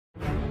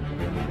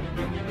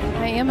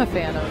am a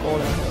fan of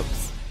Golden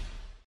Hoops.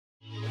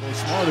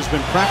 Smart has been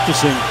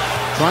practicing,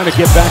 trying to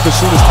get back as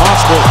soon as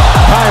possible.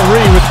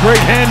 Kyrie with great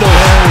handle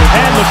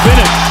and the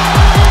finish.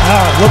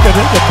 Look at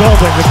it, the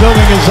building. The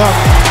building is up.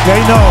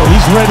 They know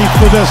he's ready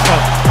for this one.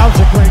 That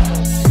was a great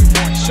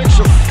 6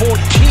 of 14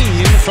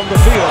 from the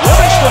field.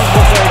 Livingston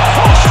with a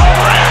cross. Come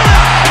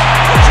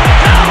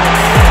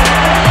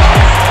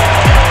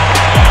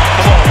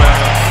on,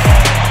 man.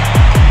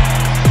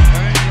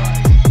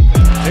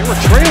 They were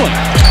trailing.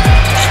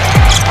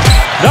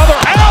 Another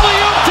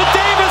alley-oop to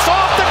Davis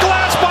off the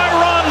glass by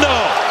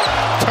Rondo.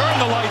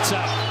 Turn the lights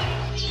out.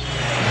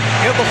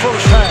 In the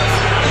first half.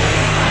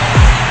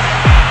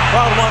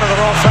 Crowd wanted an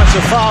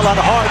offensive foul on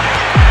Hart.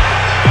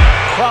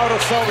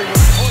 Crowder felt he was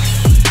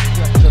pushed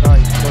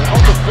tonight. They're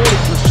under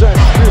 40%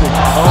 shooting.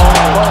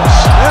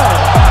 Snell.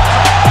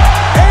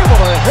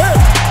 Able to hit.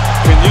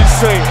 Can you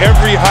say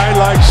every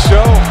highlight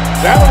show?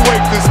 That'll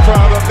wake this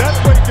crowd up.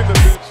 That's waking the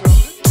bitch up.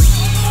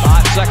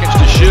 5 seconds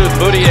to shoot.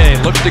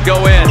 Moutier looks to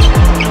go in.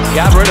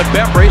 Got rid of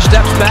Bembry,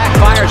 steps back,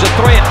 fires a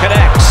three and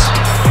connects.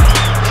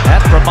 That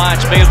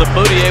reminds me of the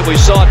Moutier we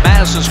saw at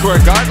Madison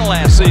Square Garden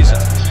last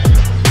season.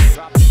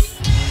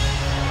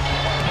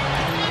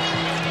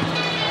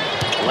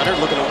 Leonard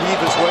looking to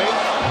weave his way.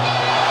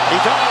 He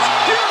does.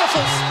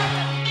 Beautiful.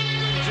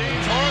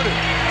 James Harden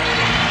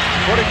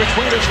putting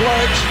between his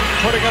legs,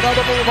 putting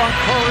another move on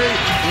Curry,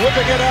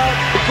 whipping it out.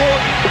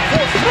 Gordon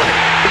for three.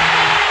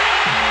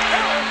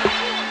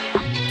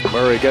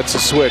 Murray gets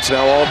a switch.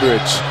 Now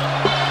Aldridge.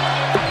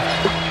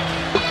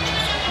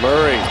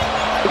 Murray,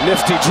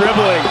 nifty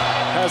dribbling.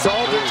 Has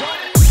Aldridge.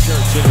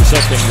 Church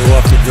intercepting the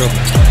off the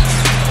dribble.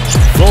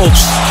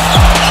 Fultz.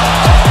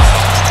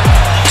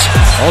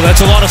 Oh, that's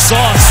a lot of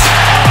sauce.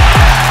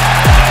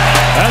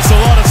 That's a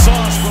lot of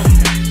sauce.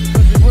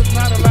 He was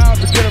not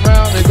allowed to get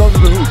around and go to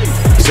the hoop.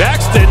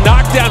 Sexton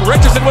knocked down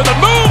Richardson with a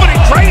move, and he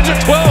drains a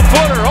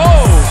 12-footer.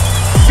 Oh,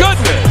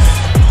 goodness.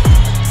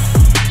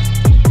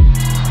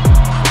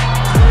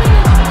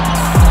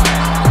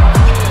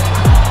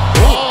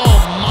 Oh,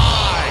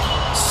 my.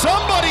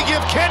 Somebody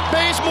give Kent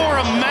Bazemore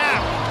a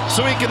map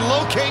so he can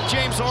locate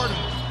James Harden.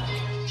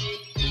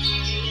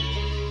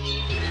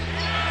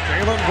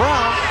 Jaylen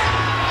Brown.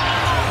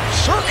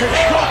 Circuit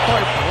shot by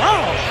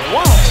Brown.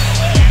 Wow.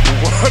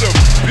 What a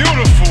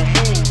beautiful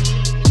move.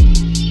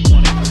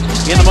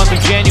 In the month of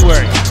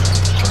January.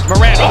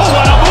 Morant, oh,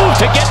 what a move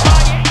to get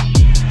by.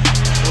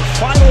 The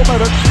final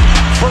minute,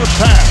 first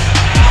half.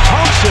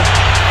 Thompson,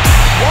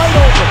 wide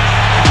open.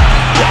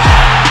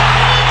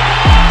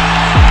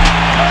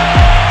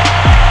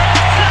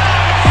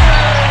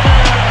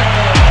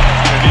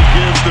 And he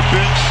gives the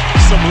bench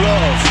some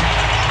love.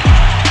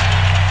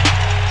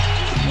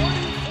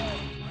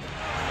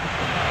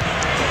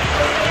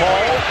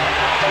 Paul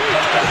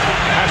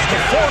has to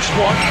force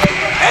one.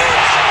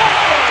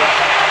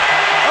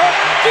 And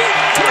a deep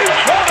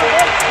three-pointer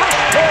of Chris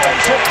Paul.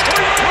 So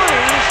 3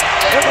 threes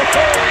in the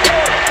third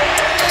quarter.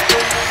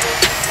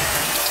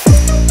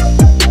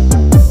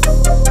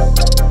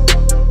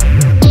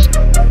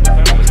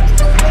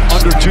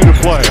 Under 2 to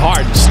play.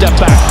 Harden, step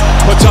back,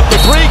 puts up the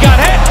three, got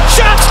hit,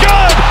 shot's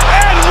good,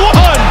 and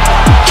one!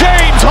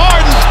 James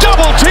Harden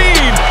double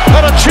team,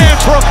 and a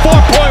chance for a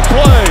 4-point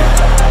play.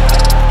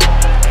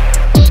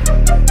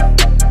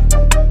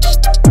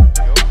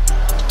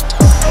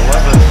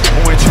 11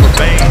 points for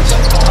Baines.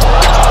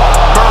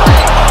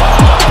 Murray,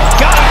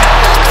 got it!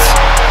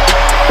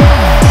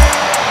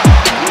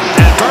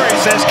 And Murray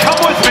says, come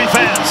with me,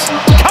 fans.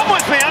 Come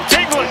with me, I'm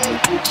tingling.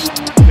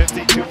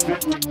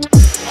 52-50.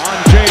 On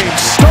James,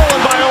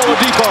 stolen by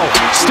Oladipo.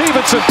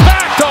 Stevenson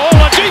back to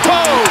Oladipo.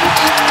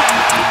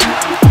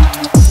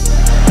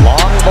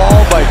 Long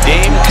ball by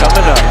Dame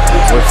coming up.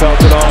 Without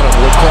it on him.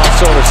 With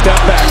crossover. Step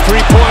back.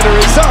 Three-pointer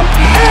is up.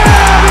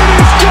 And it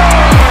is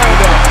good!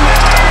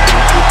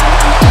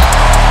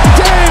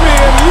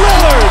 Damian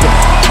Lillard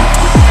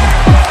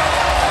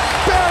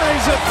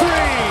buries a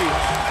three.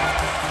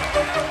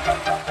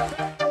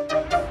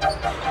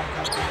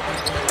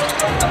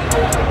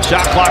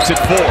 Shot clock's at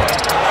 4.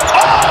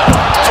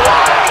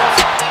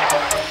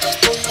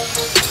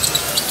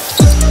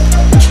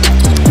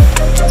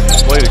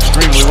 Played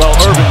extremely well.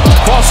 Irving,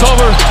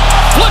 crossover,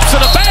 flips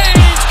and a bang!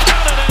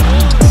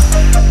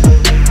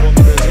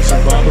 Business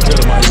and Bob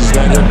epitomizes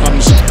that. Here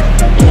comes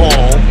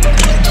Paul.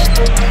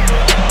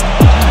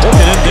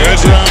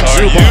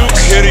 Are you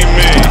kidding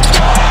me?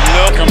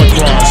 No. Come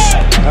across.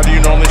 How do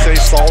you normally say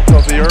salt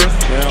of the earth?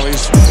 Well,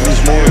 he's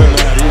more than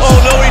that. Oh,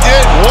 no, he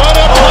did. What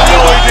a play! Oh,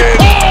 no, he by did.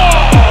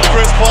 Paul!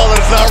 Chris Paul,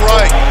 that's not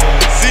right.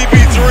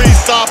 CP3,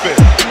 stop it.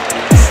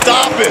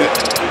 Stop it.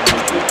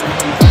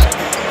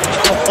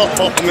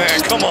 Oh,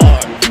 man, come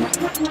on.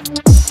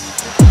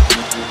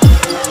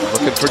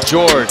 Looking for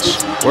George.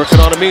 Working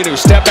on Aminu.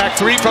 Step back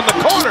three from the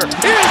corner. It's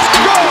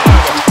good!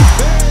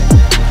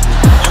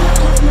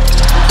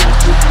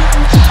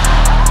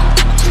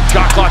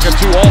 Shot clock at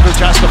 2.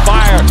 Aldridge has to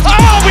fire.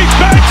 Oh, he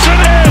banks it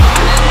in!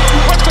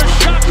 With the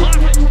shot clock.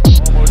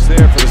 Almost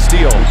there for the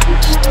steal.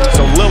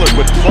 So Lillard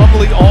with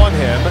Plumlee on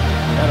him.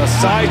 And a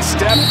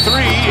sidestep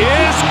three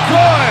is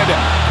good!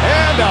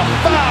 And And a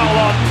foul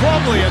on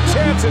Plumlee, a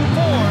chance at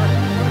 4.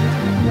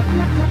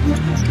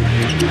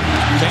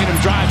 Tatum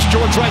drives,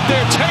 George right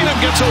there. Tatum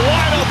gets a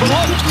wide open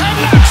look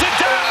and knocks it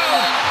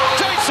down.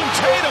 Jason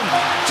Tatum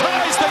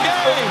ties the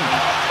game.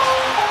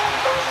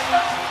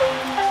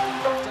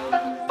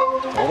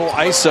 Total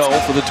ISO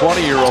for the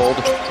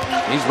 20-year-old.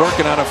 He's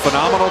working on a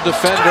phenomenal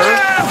defender.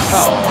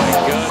 Oh my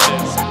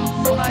goodness.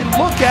 When I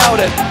look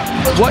out at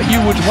what you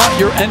would want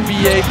your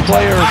NBA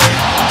player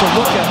to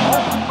look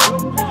at.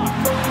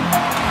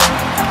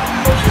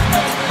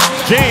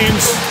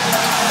 James,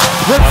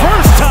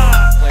 reverse time.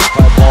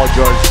 By Paul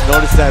George.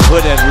 Notice that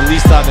hood end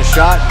released on the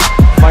shot.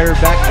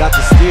 Fired back and got the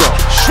steal.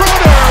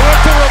 Schroeder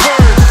with the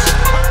reverse.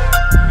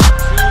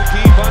 Too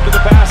deep under the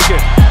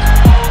basket.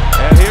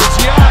 And here's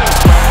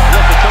Giannis.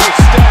 Look at those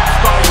stats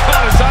by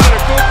Giannis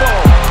Antetokounmpo.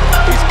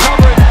 He's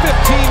covering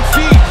 15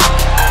 feet.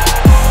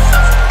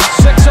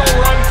 6-0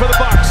 run for the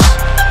Bucks.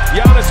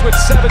 Giannis with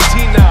 17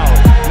 now.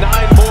 9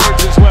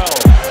 boards as well.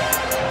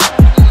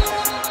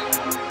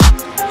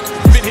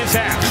 In his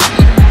half.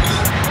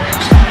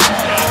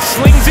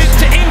 Slings it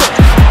to Ingram.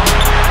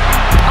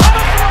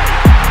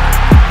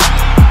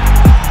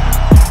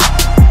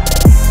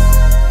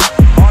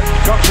 Harden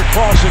comes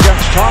across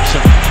against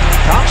Thompson.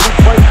 Thompson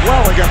played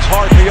well against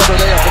Harden the other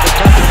day after the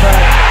defensive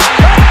bag.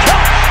 That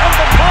counts on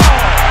the foul.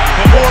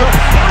 And more a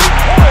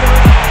three-pointer.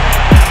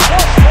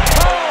 Plus the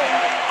foul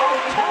on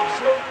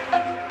Thompson.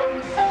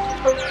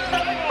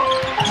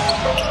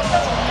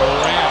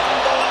 Morant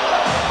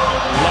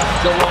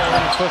left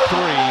alone for 3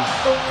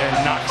 and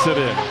knocks it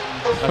in.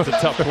 That's a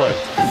tough play.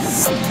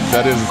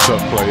 That is a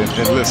tough play.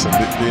 And listen,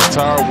 the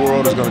entire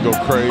world is going to go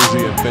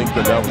crazy and think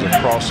that was a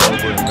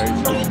crossover and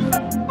major.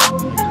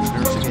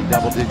 Nursing a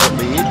double-digit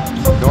lead.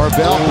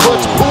 Norvell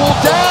puts Poole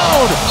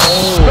down.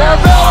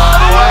 Norvell on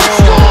the way,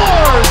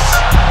 scores!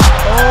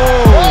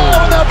 Oh,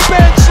 the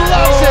bench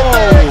loves it.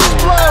 They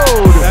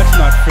explode. That's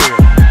not fair.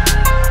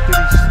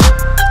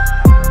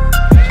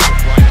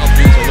 Right up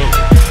into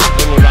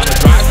Lillard on the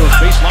drive, goes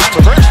baseline,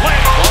 reverse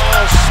layup.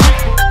 Ball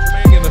sweet.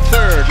 Remaining in the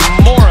third.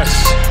 Morris.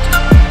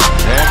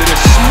 And it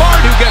is Smart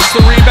who gets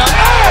the rebound.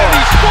 And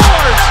he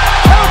scores!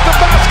 Count the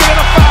basket and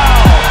a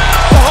foul!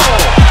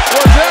 Oh,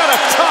 was that a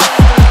tough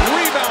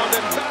rebound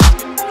and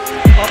basket?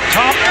 Up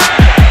top.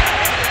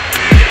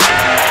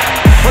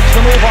 Puts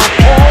the move on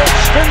Paul,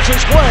 spins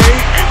his way,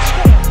 and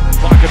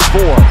scores. Clock at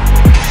 4.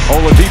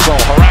 Oladipo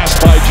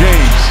harassed by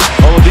James.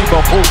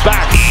 Oladipo pulls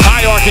back.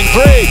 High arcing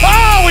 3.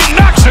 Oh, he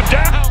knocks it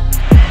down!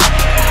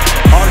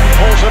 Harden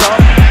pulls it up.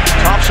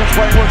 Thompson's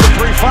playing with the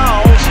 3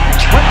 fouls.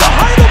 Went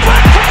behind the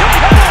back to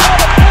Capella on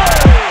the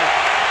play.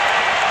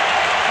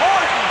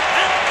 Harden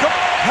and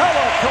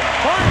Capella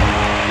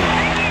combined.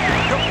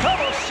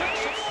 Capella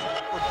 6 of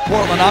 7.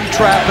 Portland, I'm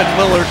trapping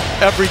Lillard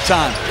every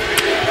time.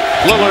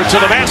 Lillard to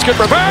the basket,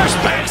 reverse,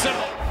 banks it.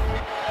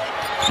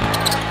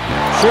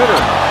 Schroeder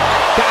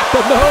got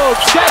the move,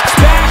 steps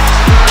back,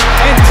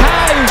 and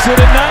ties it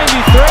at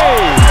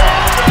 93.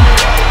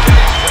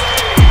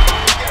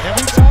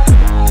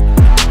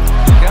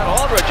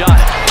 Aldridge on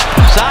it.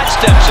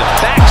 Sidesteps it.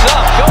 Backs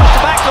up. Goes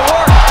back to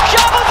work.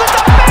 Shovels at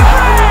the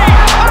memory.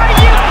 Are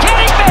you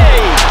kidding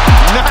me?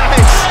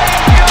 Nice.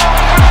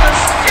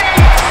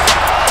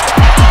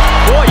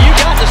 Boy, you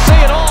got to see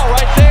it all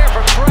right there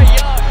from Trae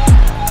Young.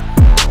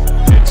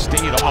 It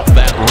stayed off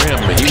that rim,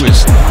 but he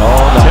was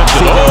Oh, no.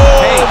 tempted.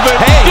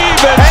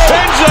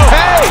 DiVincenzo.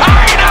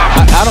 Tying up.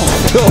 I don't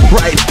feel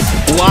right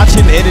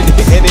watching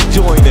and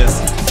enjoying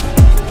this.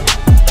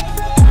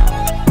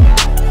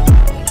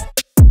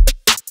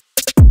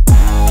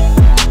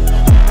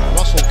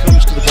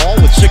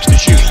 To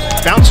shoot.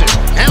 Bounces.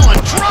 Allen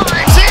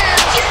drives in.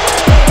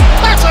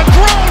 That's a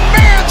grown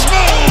man's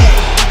move.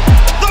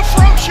 The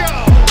Fro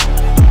Show.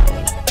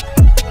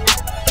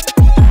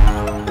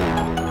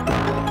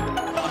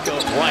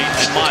 Goes right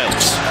and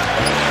Miles.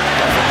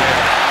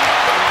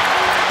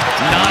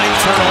 9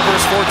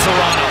 turnovers for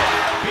Toronto.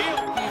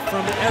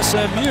 From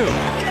SMU.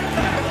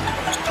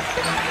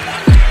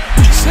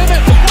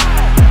 Simmons.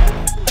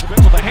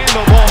 With a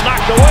handle ball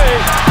knocked away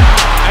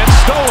and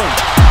stolen.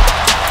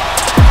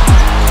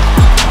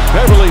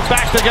 Beverly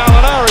back to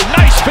Gallinari.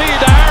 Nice feed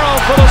to Arrow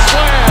for the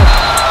slam.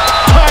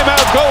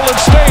 Timeout Golden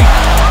State.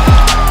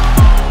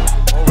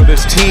 Over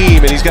this team,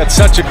 and he's got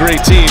such a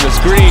great team as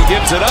Green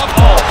gives it up.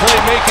 Oh,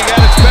 playmaking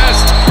at its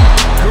best.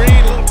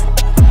 Green.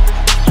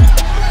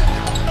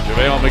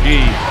 JaVale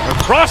McGee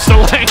across the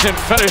lane and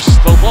finished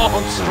the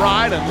long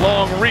stride and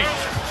long reach.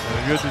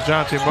 And you're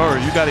DeJounte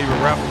Murray. You got to even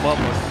wrap him up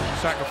and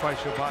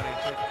sacrifice your body.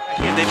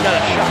 And they've got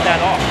to shut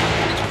that off.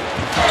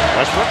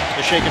 Westbrook,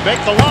 the shake and bake,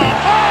 the lob.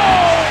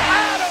 Oh!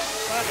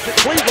 To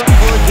Cleveland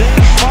for a game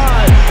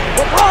 5.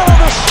 LeBron on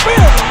the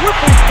spin,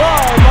 whipping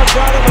by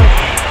Bogdanovic.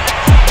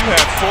 You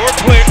had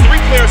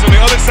 3 players on the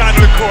other side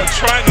of the court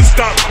trying to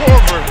stop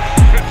Korver.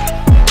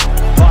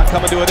 Clock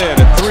coming to an end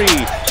at 3.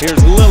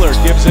 Here's Lillard,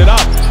 gives it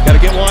up. Got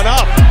to get one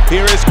up.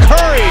 Here is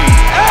Curry.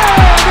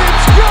 Hey!